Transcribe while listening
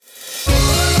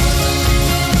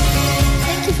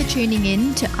tuning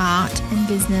in to Art and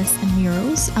Business and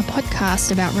Murals, a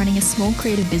podcast about running a small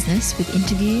creative business with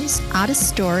interviews, artist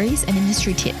stories, and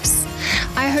industry tips.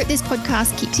 I hope this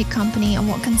podcast keeps you company on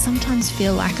what can sometimes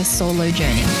feel like a solo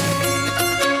journey.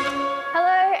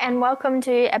 Hello and welcome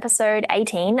to episode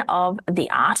 18 of the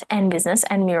Art and Business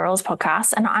and Murals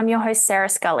podcast, and I'm your host, Sarah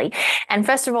Scully. And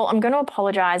first of all, I'm going to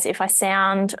apologise if I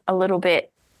sound a little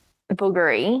bit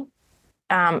boogery.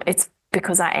 It's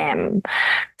because I am.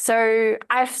 So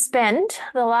I've spent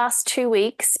the last 2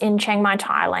 weeks in Chiang Mai,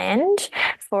 Thailand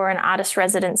for an artist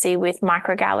residency with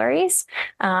Micro Galleries.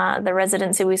 The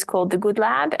residency was called The Good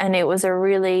Lab, and it was a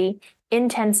really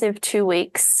intensive 2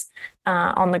 weeks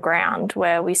on the ground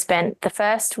where we spent the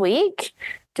first week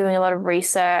doing a lot of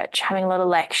research, having a lot of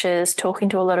lectures, talking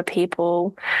to a lot of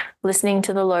people, listening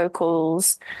to the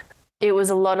locals. It was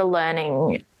a lot of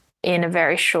learning in a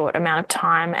very short amount of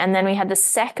time. And then we had the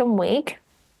second week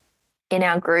in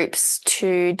our groups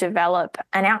to develop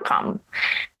an outcome.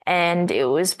 And it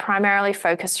was primarily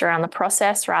focused around the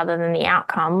process rather than the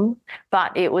outcome,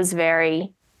 but it was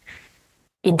very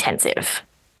intensive.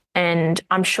 And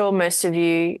I'm sure most of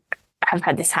you have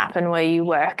had this happen where you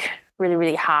work really,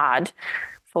 really hard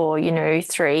for,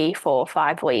 3, 4,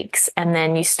 5 weeks, and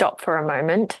then you stop for a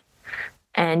moment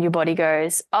and your body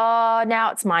goes, oh,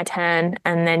 now it's my turn.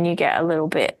 And then you get a little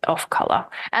bit off color.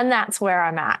 And that's where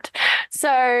I'm at. So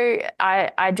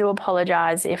I do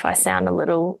apologize if I sound a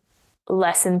little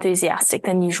less enthusiastic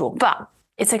than usual, but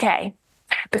it's okay,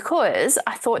 because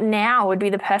I thought now would be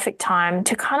the perfect time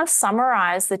to kind of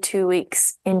summarize the 2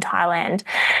 weeks in Thailand.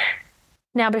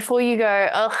 Now, before you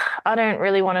go, I don't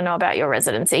really want to know about your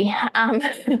residency.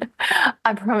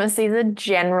 I promise these are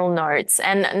general notes,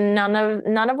 and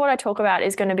none of what I talk about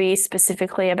is going to be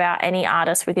specifically about any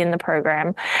artist within the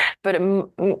program, but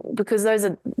because those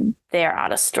are their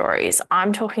artist stories.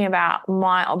 I'm talking about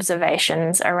my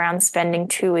observations around spending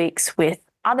 2 weeks with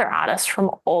other artists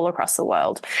from all across the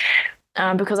world,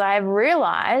 because I have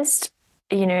realized,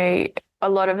 a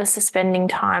lot of us are spending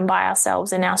time by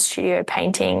ourselves in our studio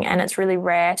painting, and it's really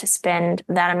rare to spend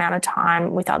that amount of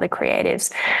time with other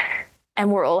creatives.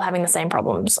 And we're all having the same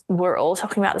problems. We're all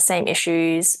talking about the same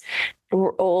issues.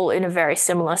 We're all in a very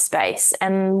similar space.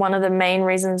 And one of the main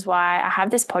reasons why I have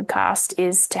this podcast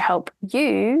is to help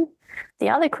you, the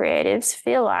other creatives,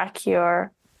 feel like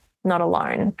you're not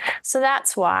alone. So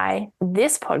that's why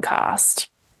this podcast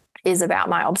is about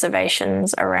my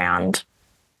observations around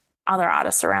other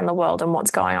artists around the world and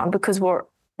what's going on, because no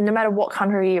matter what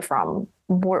country you're from,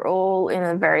 we're all in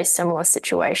a very similar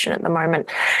situation at the moment.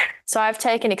 So I've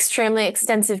taken extremely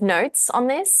extensive notes on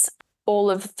this,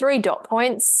 all of 3 dot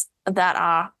points that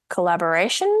are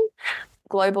collaboration,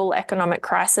 global economic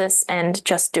crisis, and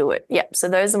just do it. Yep. So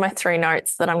those are my 3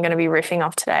 notes that I'm going to be riffing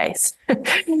off today.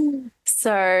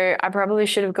 So I probably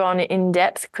should have gone in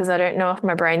depth because I don't know if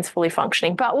my brain's fully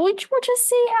functioning, but we'll just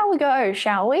see how we go,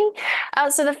 shall we?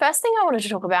 So the first thing I wanted to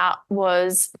talk about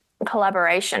was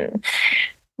collaboration.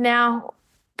 Now,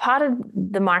 part of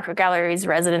the Micro Galleries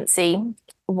residency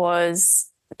was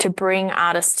to bring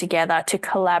artists together to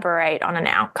collaborate on an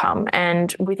outcome.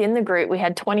 And within the group, we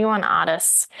had 21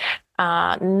 artists,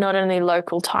 not only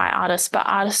local Thai artists, but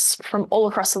artists from all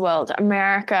across the world: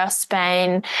 America,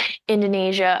 Spain,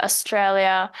 Indonesia,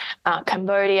 Australia,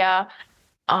 Cambodia,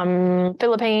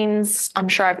 Philippines. I'm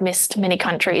sure I've missed many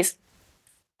countries,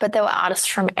 but there were artists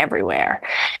from everywhere.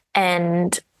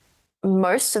 And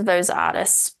most of those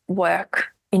artists work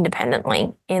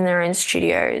independently in their own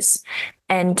studios,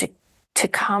 and to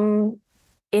come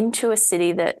into a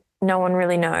city that no one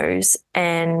really knows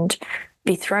and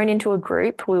be thrown into a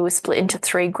group. We were split into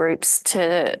 3 groups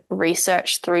to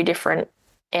research 3 different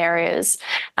areas.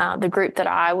 The group that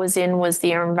I was in was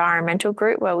the environmental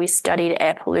group, where we studied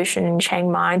air pollution in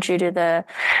Chiang Mai due to the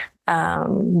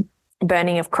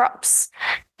burning of crops.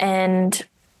 And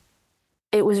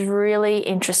it was really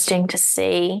interesting to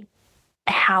see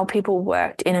how people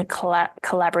worked in a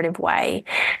collaborative way,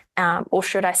 or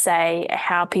should I say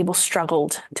how people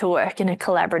struggled to work in a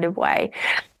collaborative way.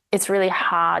 It's really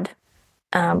hard,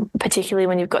 particularly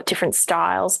when you've got different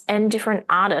styles and different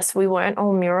artists. We weren't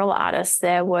all mural artists.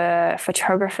 There were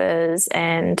photographers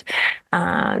and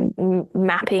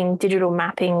digital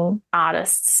mapping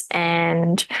artists,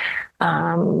 and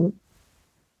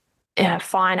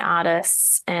fine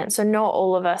artists. And so not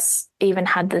all of us even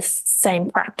had the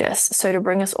same practice. So to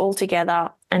bring us all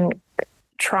together and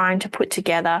trying to put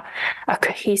together a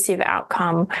cohesive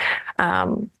outcome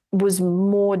was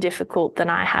more difficult than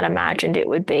I had imagined it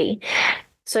would be.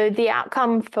 So the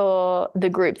outcome for the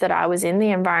group that I was in,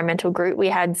 the environmental group, we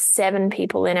had 7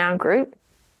 people in our group.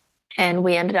 And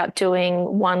we ended up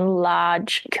doing one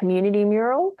large community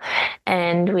mural,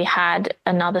 and we had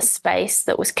another space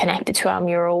that was connected to our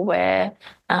mural where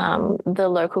the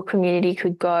local community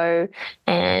could go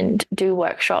and do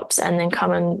workshops and then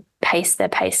come and paste their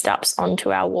paste ups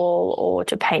onto our wall or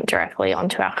to paint directly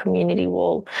onto our community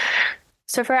wall.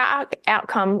 So for our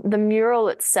outcome, the mural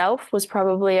itself was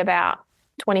probably about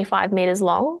 25 meters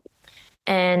long,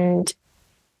 and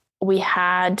we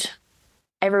had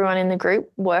everyone in the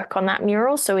group work on that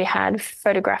mural. So we had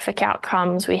photographic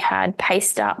outcomes, we had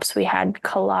paste ups, we had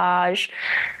collage,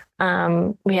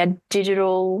 we had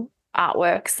digital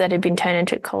artworks that had been turned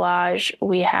into collage.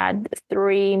 We had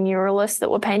 3 muralists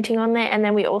that were painting on there. And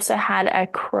then we also had a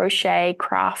crochet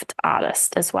craft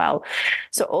artist as well.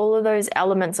 So all of those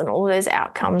elements and all of those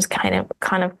outcomes kind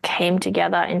of came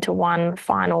together into one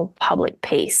final public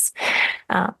piece.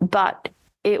 But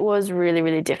it was really,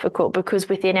 really difficult because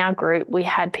within our group, we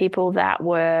had people that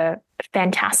were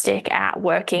fantastic at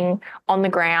working on the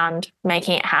ground,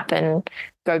 making it happen,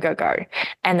 go, go, go.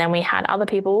 And then we had other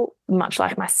people, much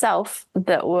like myself,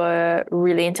 that were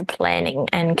really into planning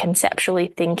and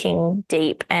conceptually thinking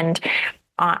deep. And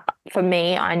for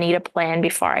me, I need a plan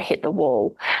before I hit the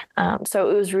wall.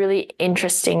 So it was really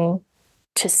interesting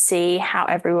to see how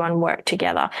everyone worked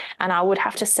together. And I would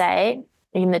have to say,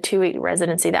 in the 2-week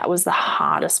residency, that was the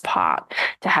hardest part,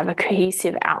 to have a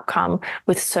cohesive outcome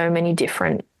with so many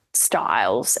different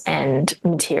styles and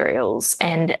materials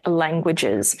and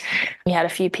languages. We had a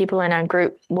few people in our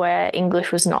group where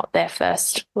English was not their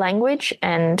first language,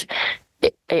 and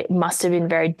it must have been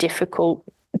very difficult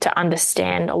to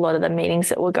understand a lot of the meetings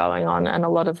that were going on and a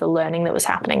lot of the learning that was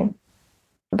happening.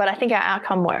 But I think our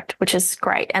outcome worked, which is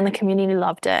great. And the community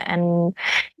loved it. And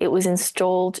it was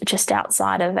installed just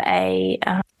outside of a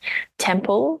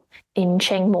temple in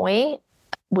Chiang Mai,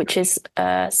 which is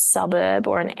a suburb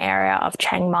or an area of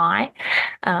Chiang Mai.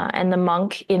 And the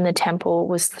monk in the temple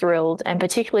was thrilled, and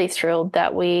particularly thrilled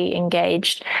that we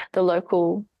engaged the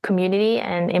local community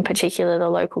and in particular the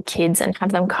local kids and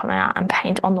have them come out and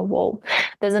paint on the wall.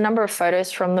 There's a number of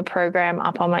photos from the program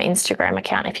up on my Instagram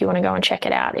account if you want to go and check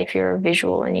it out if you're a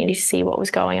visual and you need to see what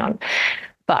was going on.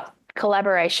 But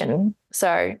collaboration.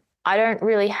 So I don't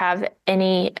really have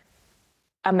any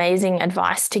amazing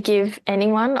advice to give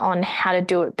anyone on how to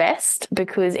do it best,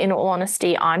 because in all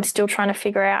honesty, I'm still trying to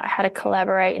figure out how to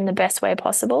collaborate in the best way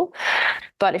possible.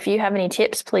 But if you have any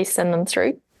tips, please send them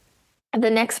through.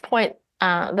 The next point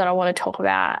that I want to talk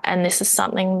about, and this is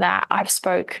something that I've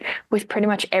spoke with pretty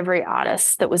much every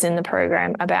artist that was in the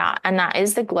program about, and that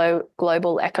is the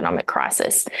global economic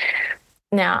crisis.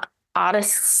 Now,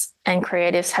 artists and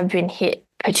creatives have been hit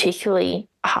particularly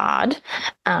hard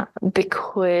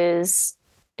because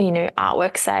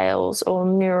artwork sales or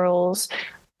murals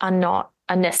are not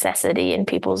a necessity in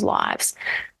people's lives.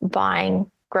 Buying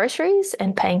groceries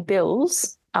and paying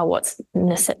bills are what's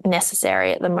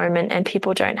necessary at the moment, and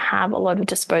people don't have a lot of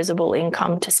disposable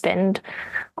income to spend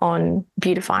on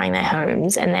beautifying their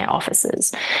homes and their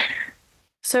offices.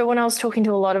 So when I was talking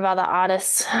to a lot of other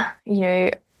artists,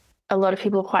 a lot of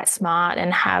people are quite smart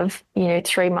and have,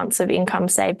 3 months of income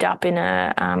saved up in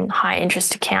a high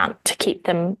interest account to keep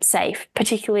them safe,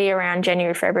 particularly around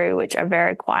January, February, which are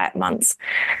very quiet months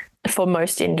for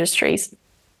most industries.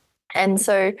 And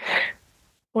so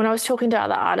when I was talking to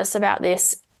other artists about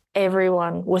this,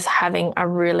 everyone was having a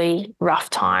really rough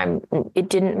time. It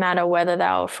didn't matter whether they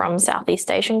were from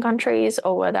Southeast Asian countries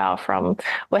or whether they were from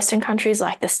Western countries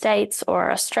like the States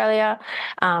or Australia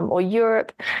or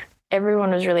Europe.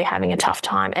 Everyone was really having a tough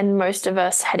time, and most of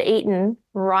us had eaten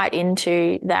right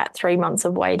into that 3 months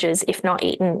of wages, if not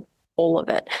eaten all of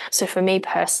it. So for me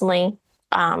personally,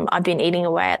 I've been eating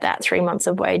away at that 3 months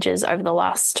of wages over the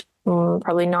last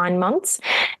probably 9 months.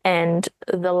 And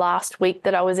the last week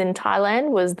that I was in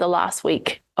Thailand was the last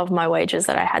week of my wages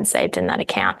that I had saved in that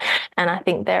account. And I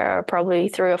think there are probably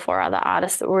 3 or 4 other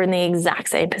artists that were in the exact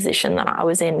same position that I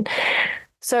was in.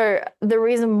 So the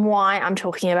reason why I'm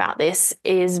talking about this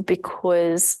is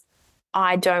because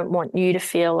I don't want you to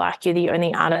feel like you're the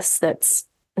only artist that's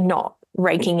not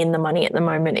raking in the money at the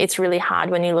moment. It's really hard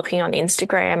when you're looking on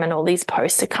Instagram and all these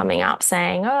posts are coming up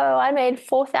saying, oh, I made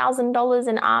 $4,000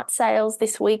 in art sales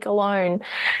this week alone.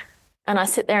 And I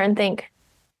sit there and think,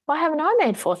 why haven't I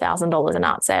made $4,000 in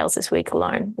art sales this week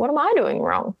alone? What am I doing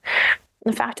wrong?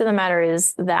 The fact of the matter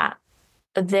is that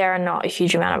there are not a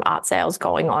huge amount of art sales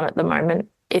going on at the moment.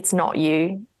 It's not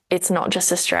you. It's not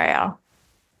just Australia.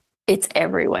 It's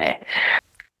everywhere.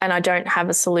 and I don't have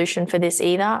a solution for this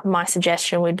either. My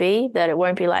suggestion would be that it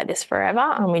won't be like this forever,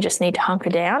 and we just need to hunker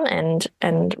down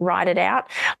and ride it out.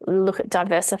 Look at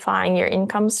diversifying your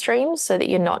income streams so that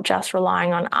you're not just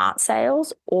relying on art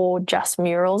sales or just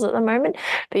murals at the moment,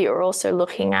 but you're also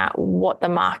looking at what the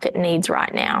market needs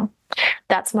right now.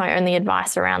 That's my only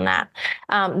advice around that.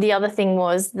 The other thing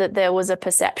was that there was a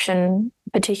perception,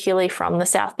 particularly from the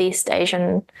Southeast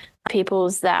Asian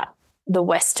peoples, that the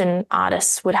Western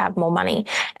artists would have more money.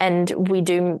 And we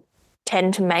do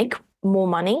tend to make more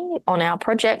money on our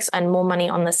projects and more money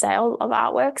on the sale of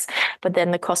artworks. But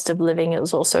then the cost of living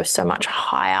is also so much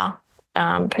higher,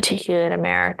 particularly in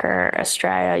America,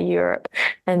 Australia, Europe,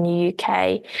 and the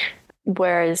UK.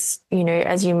 Whereas,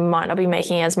 as you might not be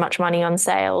making as much money on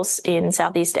sales in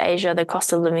Southeast Asia, the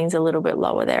cost of living is a little bit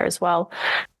lower there as well.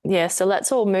 Yeah, so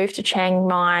let's all move to Chiang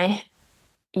Mai,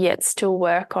 yet still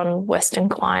work on Western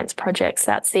clients' projects.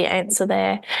 That's the answer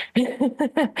there.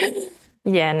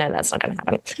 Yeah, no, that's not going to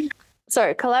happen.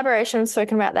 So collaboration,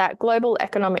 spoken about that. Global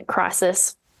economic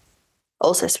crisis,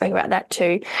 also spoke about that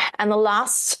too. And the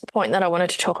last point that I wanted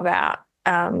to talk about,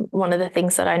 one of the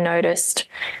things that I noticed,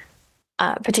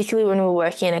 particularly when we're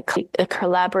working in a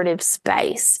collaborative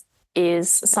space, is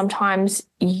sometimes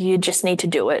you just need to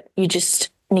do it. You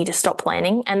just need to stop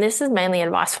planning. And this is mainly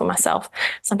advice for myself.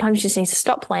 Sometimes you just need to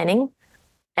stop planning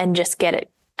and just get it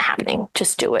happening.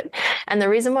 Just do it. And the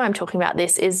reason why I'm talking about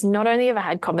this is not only have I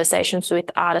had conversations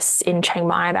with artists in Chiang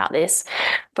Mai about this,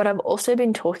 but I've also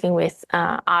been talking with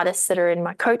artists that are in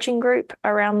my coaching group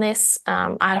around this.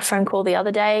 I had a phone call the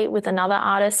other day with another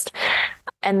artist,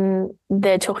 and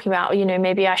they're talking about,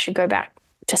 maybe I should go back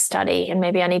to study, and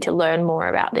maybe I need to learn more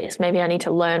about this. Maybe I need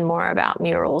to learn more about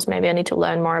murals. Maybe I need to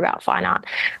learn more about fine art.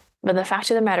 But the fact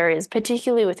of the matter is,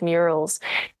 particularly with murals,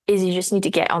 is you just need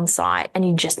to get on site and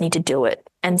you just need to do it.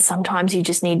 And sometimes you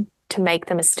just need to make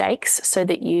the mistakes so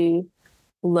that you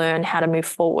learn how to move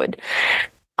forward.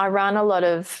 I run a lot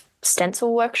of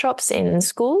stencil workshops in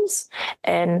schools,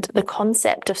 and the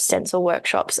concept of stencil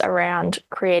workshops around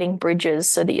creating bridges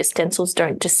so that your stencils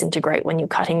don't disintegrate when you're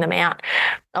cutting them out.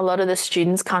 A lot of the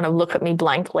students kind of look at me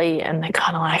blankly and they're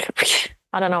kind of like,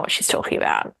 I don't know what she's talking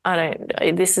about. I don't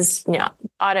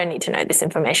need to know this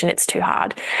information. It's too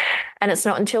hard. And it's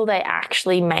not until they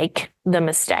actually make the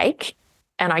mistake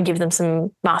and I give them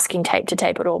some masking tape to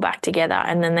tape it all back together,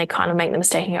 and then they kind of make the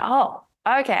mistake and go,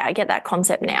 oh, okay, I get that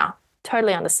concept now.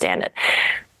 Totally understand it.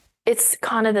 It's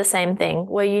kind of the same thing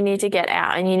where you need to get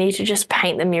out and you need to just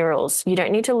paint the murals. You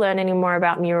don't need to learn any more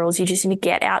about murals. You just need to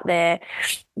get out there,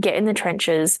 get in the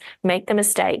trenches, make the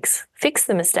mistakes, fix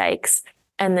the mistakes,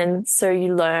 and then so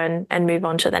you learn and move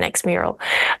on to the next mural.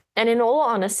 And in all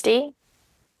honesty,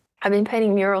 I've been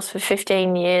painting murals for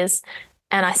 15 years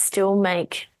and I still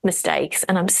make mistakes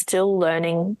and I'm still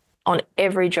learning on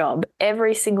every job.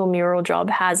 Every single mural job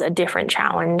has a different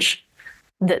challenge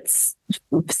that's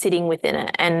sitting within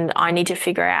it, and I need to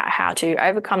figure out how to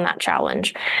overcome that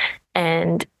challenge.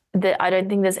 And I don't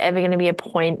think there's ever going to be a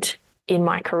point in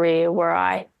my career where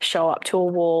I show up to a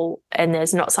wall and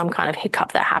there's not some kind of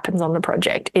hiccup that happens on the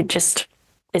project. It's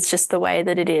just the way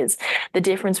that it is. The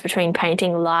difference between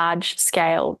painting large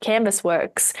scale canvas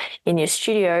works in your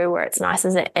studio where it's nice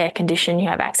and air conditioned, you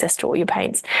have access to all your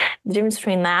paints. The difference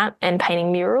between that and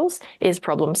painting murals is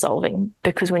problem solving,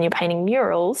 because when you're painting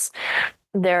murals,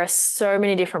 there are so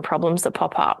many different problems that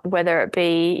pop up, whether it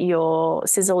be your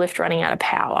scissor lift running out of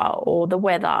power, or the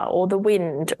weather, or the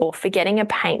wind, or forgetting a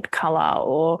paint color,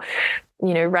 or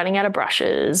running out of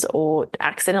brushes, or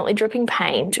accidentally dripping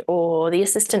paint, or the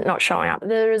assistant not showing up.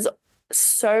 There's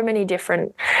so many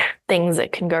different things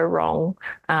that can go wrong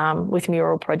with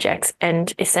mural projects.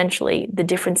 And essentially the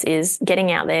difference is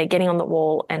getting out there, getting on the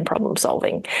wall, and problem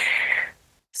solving.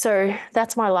 So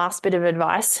that's my last bit of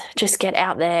advice. Just get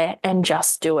out there and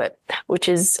just do it, which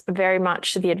is very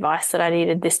much the advice that I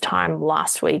needed this time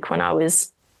last week when I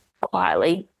was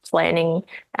quietly planning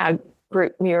our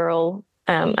group mural,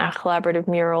 our collaborative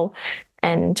mural,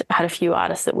 and had a few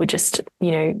artists that were just,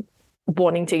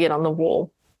 wanting to get on the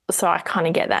wall. So I kind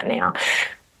of get that now.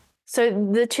 So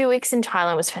the 2 weeks in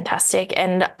Thailand was fantastic.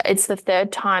 And it's the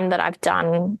third time that I've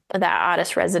done that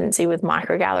artist residency with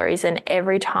micro galleries. And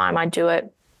every time I do it,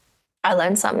 I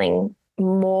learn something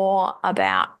more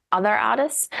about other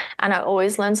artists, and I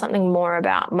always learn something more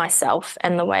about myself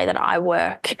and the way that I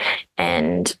work.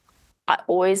 And I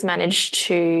always managed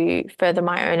to further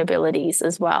my own abilities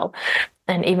as well.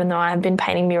 And even though I have been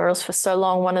painting murals for so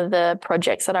long, one of the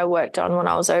projects that I worked on when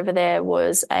I was over there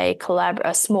was a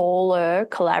smaller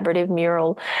collaborative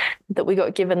mural that we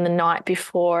got given the night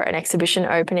before an exhibition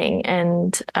opening.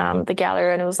 And the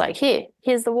gallery owner was like,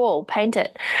 here's the wall, paint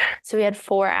it. So we had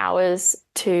 4 hours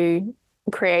to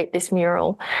create this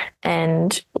mural,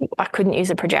 and I couldn't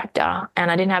use a projector,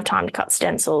 and I didn't have time to cut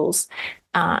stencils.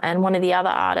 And one of the other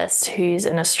artists, who's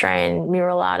an Australian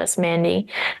mural artist, Mandy,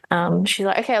 she's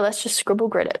like, okay, let's just scribble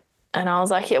grid it. And I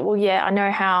was like, I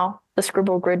know how the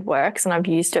scribble grid works, and I've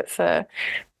used it for,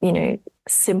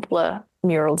 simpler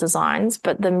mural designs.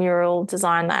 But the mural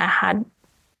design that I had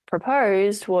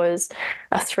proposed was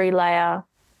a 3-layer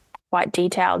quite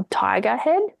detailed tiger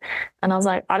head. And I was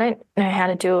like, I don't know how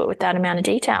to do it with that amount of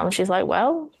detail. And she's like,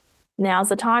 well, now's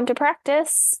the time to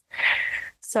practice.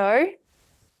 So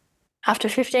after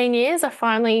 15 years, I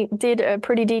finally did a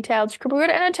pretty detailed scribble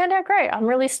grid, and it turned out great. I'm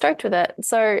really stoked with it.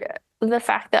 So the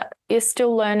fact that you're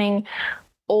still learning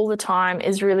all the time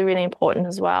is really, really important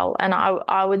as well. And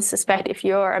I would suspect if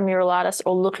you're a mural artist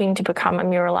or looking to become a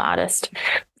mural artist,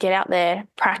 get out there,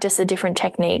 practice the different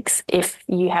techniques if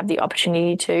you have the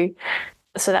opportunity to.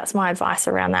 So that's my advice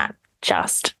around that.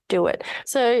 Just do it.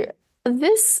 So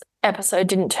this episode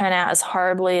didn't turn out as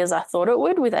horribly as I thought it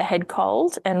would, with a head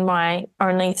cold and my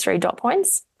only 3 dot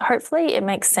points. Hopefully it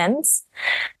makes sense.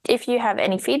 If you have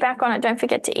any feedback on it, don't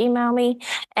forget to email me.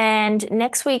 And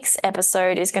next week's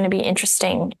episode is going to be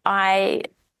interesting. I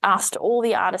asked all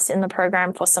the artists in the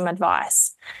program for some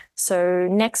advice. So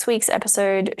next week's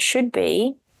episode should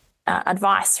be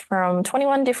advice from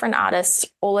 21 different artists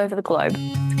all over the globe.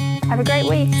 Have a great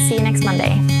week. See you next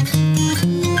Monday.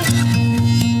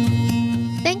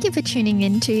 Thank you for tuning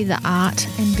in to the Art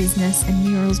and Business and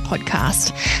Murals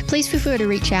podcast. Please feel free to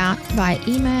reach out via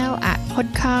email at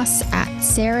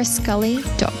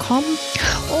podcasts@sarahscully.com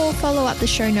or follow up the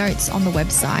show notes on the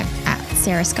website at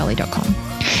sarahscully.com.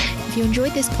 If you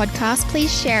enjoyed this podcast,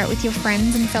 please share it with your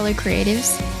friends and fellow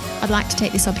creatives. I'd like to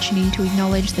take this opportunity to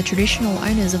acknowledge the traditional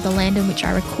owners of the land in which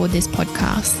I record this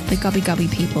podcast, the Gubbi Gubbi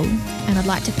people, and I'd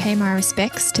like to pay my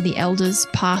respects to the elders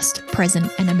past,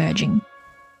 present and emerging.